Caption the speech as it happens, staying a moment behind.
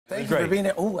Thank you for being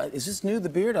here. Oh, is this new, the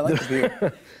beard? I like the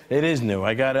beard. It is new.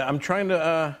 I'm trying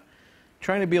to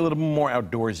be a little more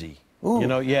outdoorsy. Ooh. You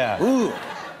know, yeah. Ooh.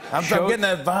 I'm getting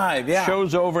that vibe, yeah.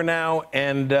 Show's over now,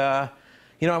 and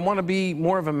you know, I want to be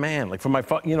more of a man. Like for my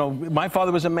my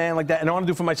father was a man like that, and I want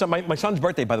to do for my son. My son's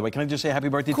birthday, by the way. Can I just say happy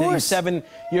birthday to him? He's 7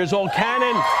 years old.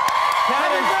 Cannon. Cannon.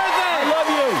 Happy birthday. I love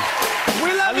you.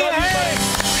 We love you. Hey.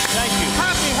 Thank you.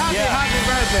 Happy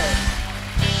birthday.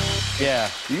 Yeah.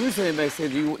 You were saying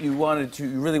backstage you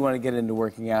really want to get into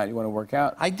working out. You want to work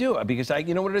out? I do, because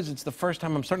you know what it is? It's the first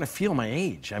time I'm starting to feel my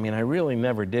age. I mean, I really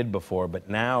never did before, but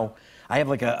now I have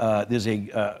like there's a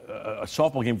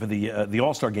softball game for the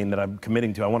All-Star game that I'm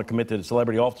committing to. I want to commit to the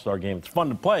Celebrity All-Star game. It's fun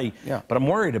to play, yeah. But I'm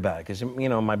worried about it because, you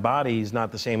know, my body's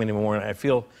not the same anymore, and I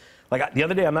feel like the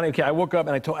other day, I'm not even kidding, I woke up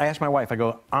and I asked my wife, I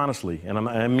go, honestly, and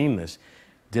I mean this,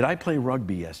 did I play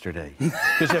rugby yesterday?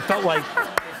 Because it felt like.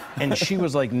 And she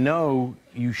was like, no,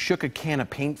 you shook a can of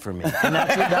paint for me. And that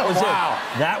was wow.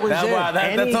 it. That was it. Wow,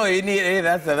 that's all you need. Hey,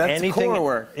 that's core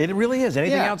work. It really is.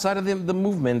 Anything outside of the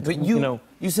movement. But you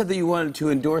said that you wanted to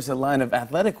endorse a line of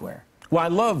athletic wear. Well, I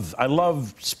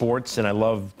love sports, and I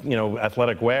love, you know,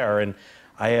 athletic wear. And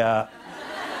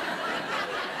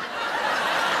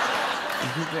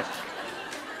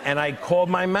And I called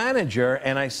my manager,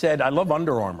 and I said, I love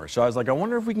Under Armour. So I was like, I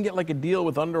wonder if we can get, like, a deal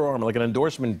with Under Armour, like an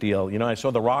endorsement deal. You know, I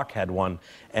saw The Rock had one.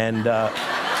 And,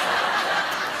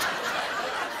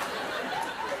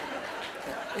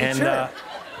 and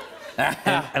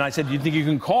I said, do you think you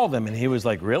can call them? And he was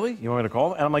like, really? You want me to call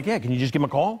them? And I'm like, yeah, can you just give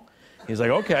them a call? He's like,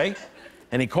 okay.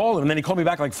 And he called him, and then he called me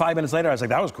back like 5 minutes later. I was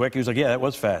like, that was quick. He was like, yeah, that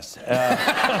was fast.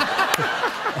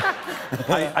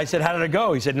 I said, how did it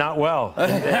go? He said, not well.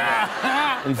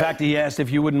 In fact, he asked if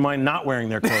you wouldn't mind not wearing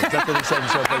their clothes. That's what he said,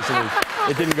 so basically,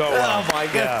 it didn't go well. Oh, my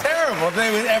God. Yeah. Terrible if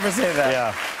they would ever say that.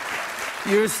 Yeah.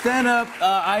 You're a stand-up.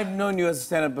 I've known you as a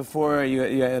stand-up before you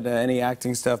had any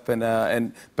acting stuff, but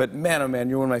man, oh, man,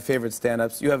 you're one of my favorite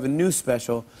stand-ups. You have a new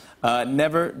special,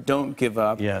 Never Don't Give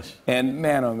Up. Yes. And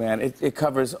man, oh, man, it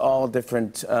covers all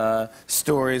different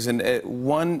stories. And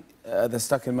one that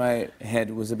stuck in my head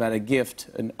was about a gift,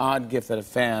 an odd gift that a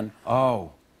fan...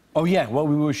 Oh yeah. Well,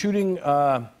 we were shooting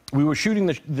the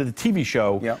TV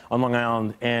show on Long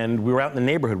Island, and we were out in the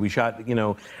neighborhood. We shot, you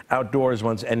know, outdoors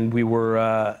once, and we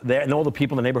were there, and all the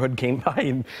people in the neighborhood came by,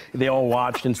 and they all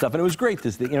watched and stuff, and it was great.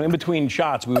 You know, in between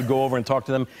shots, we would go over and talk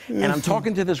to them, and I'm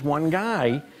talking to this one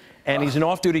guy, and he's an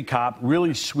off-duty cop,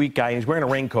 really sweet guy. And he's wearing a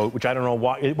raincoat, which I don't know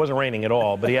why. It wasn't raining at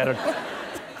all, but he had a.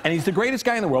 And he's the greatest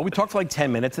guy in the world. We talked for like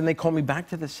 10 minutes, and they called me back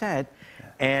to the set.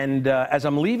 And as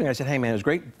I'm leaving, I said, hey, man, it was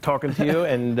great talking to you,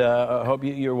 and I hope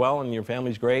you're well and your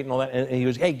family's great and all that. And he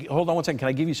goes, hey, hold on one second, can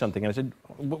I give you something? And I said,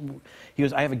 he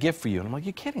goes, I have a gift for you. And I'm like,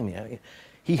 you're kidding me.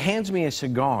 He hands me a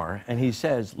cigar, and he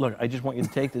says, look, I just want you to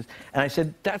take this. And I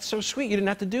said, that's so sweet. You didn't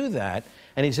have to do that.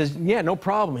 And he says, yeah, no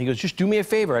problem. He goes, just do me a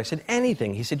favor. I said,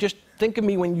 anything. He said, just think of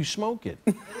me when you smoke it.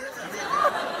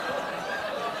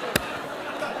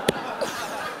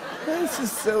 This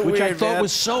is so Which weird, I thought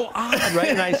was so odd, right?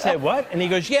 And I said, what? And he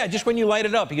goes, yeah, just when you light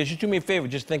it up. He goes, just do me a favor,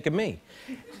 just think of me.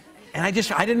 And I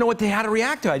didn't know how to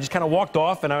react to it. I just kind of walked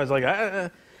off, and I was like, And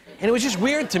it was just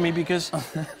weird to me because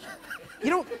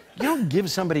you don't give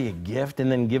somebody a gift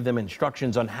and then give them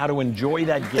instructions on how to enjoy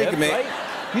that gift, right?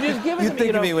 You just give it to me. You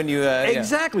think of me when you...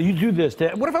 exactly. You do this.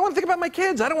 What if I want to think about my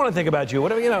kids? I don't want to think about you.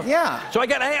 Whatever, you know. Yeah. So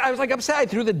I was like upset. I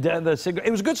threw the cigar.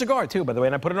 It was a good cigar, too, by the way.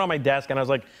 And I put it on my desk, and I was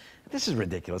like, this is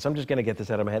ridiculous. I'm just going to get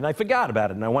this out of my head. And I forgot about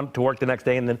it. And I went to work the next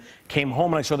day and then came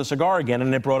home and I saw the cigar again,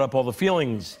 and it brought up all the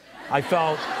feelings I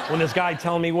felt when this guy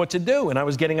telling me what to do. And I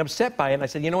was getting upset by it. And I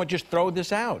said, you know what, just throw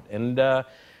this out. And I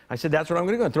said, that's what I'm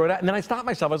going to do, throw it out. And then I stopped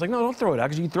myself. I was like, no, don't throw it out,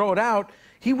 because you throw it out,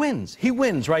 he wins. He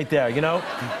wins right there, you know?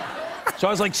 So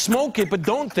I was like, smoke it, but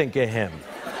don't think of him.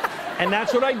 And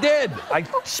that's what I did. I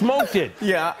smoked it.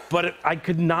 Yeah. But I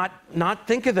could not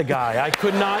think of the guy.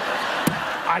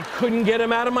 I couldn't get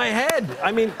him out of my head.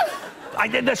 I mean,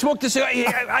 I smoked the cigar.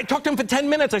 I talked to him for 10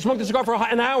 minutes. I smoked the cigar for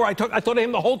an hour. I thought of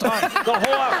him the whole time. The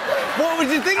whole hour. What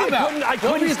was you thinking about?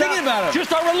 What were you thinking about him?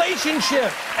 Just our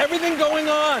relationship. Everything going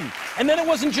on. And then it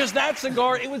wasn't just that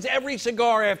cigar. It was every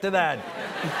cigar after that.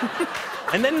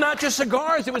 And then not just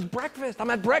cigars. It was breakfast. I'm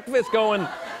at breakfast going,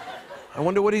 I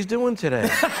wonder what he's doing today.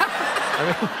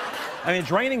 I mean,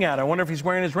 it's raining out. I wonder if he's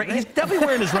wearing his rain. He's definitely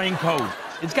wearing his raincoat.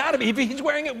 It's got to be. If he's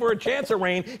wearing it for a chance of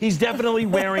rain, he's definitely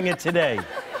wearing it today.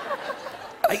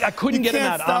 I couldn't get him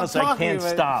out. Honestly, I can't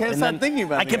stop. Can't stop thinking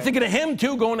about it. I kept thinking of him,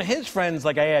 too, going to his friends,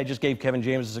 like, hey, I just gave Kevin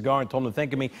James a cigar and told him to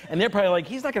think of me. And they're probably like,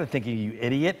 he's not going to think of you,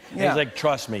 idiot. And he's like,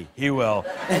 trust me, he will.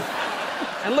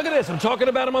 And look at this. I'm talking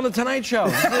about him on The Tonight Show.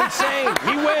 This is insane.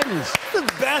 He wins.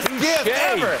 The best gift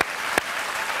ever.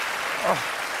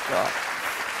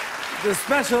 The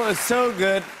special is so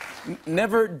good.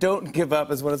 Never Don't Give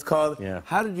Up is what it's called. Yeah.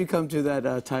 How did you come to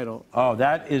that title? Oh,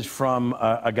 that is from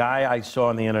a guy I saw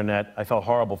on the internet. I felt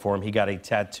horrible for him. He got a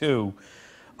tattoo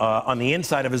on the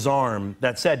inside of his arm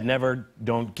that said, "Never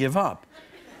Don't Give Up."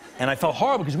 And I felt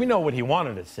horrible because we know what he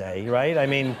wanted to say, right? I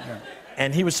mean,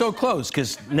 and he was so close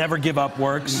because never give up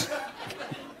works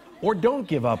or don't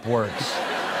give up works.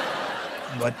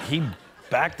 But he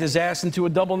backed his ass into a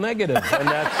double negative, and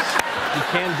that's, you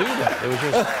can't do that. It was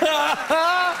just,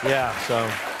 yeah, so.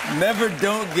 Never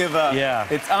Don't Give Up. Yeah.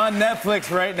 It's on Netflix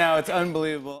right now. It's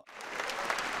unbelievable.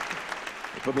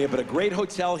 They put me up at a great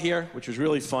hotel here, which was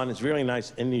really fun. It's really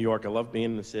nice in New York. I love being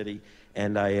in the city.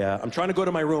 And I'm trying to go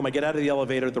to my room. I get out of the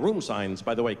elevator. The room signs,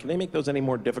 by the way, can they make those any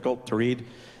more difficult to read?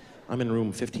 I'm in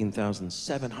room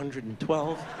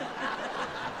 15,712.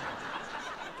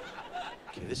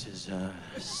 Okay, this is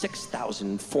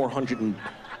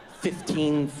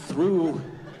 6,415 through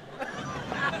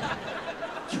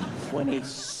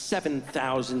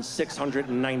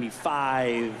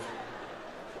 27,695.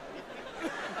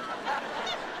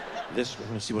 This, we're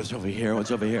gonna see what's over here.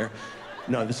 What's over here?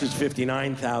 No, this is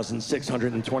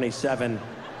 59,627.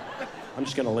 I'm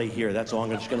just gonna lay here. That's all.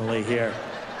 I'm just gonna lay here.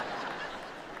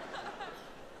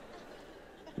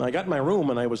 Now, I got in my room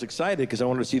and I was excited because I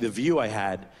wanted to see the view I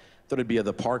had. Thought it'd be at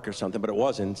the park or something, but it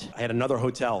wasn't. I had another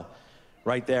hotel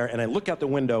right there, and I look out the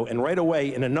window, and right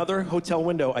away, in another hotel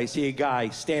window, I see a guy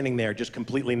standing there, just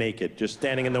completely naked, just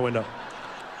standing in the window.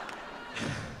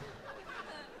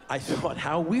 I thought,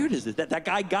 how weird is this? That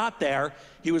guy got there,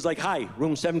 he was like, "Hi,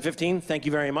 room 715, thank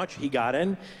you very much." He got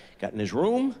in his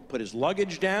room, put his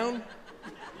luggage down.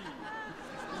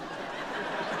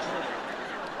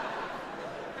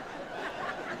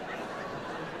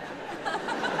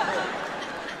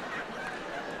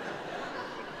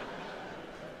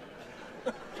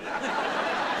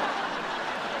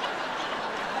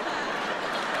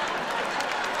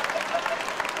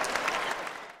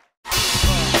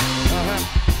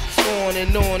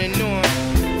 And on and on,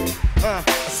 I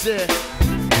said,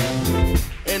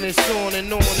 and it's on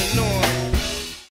and on and on.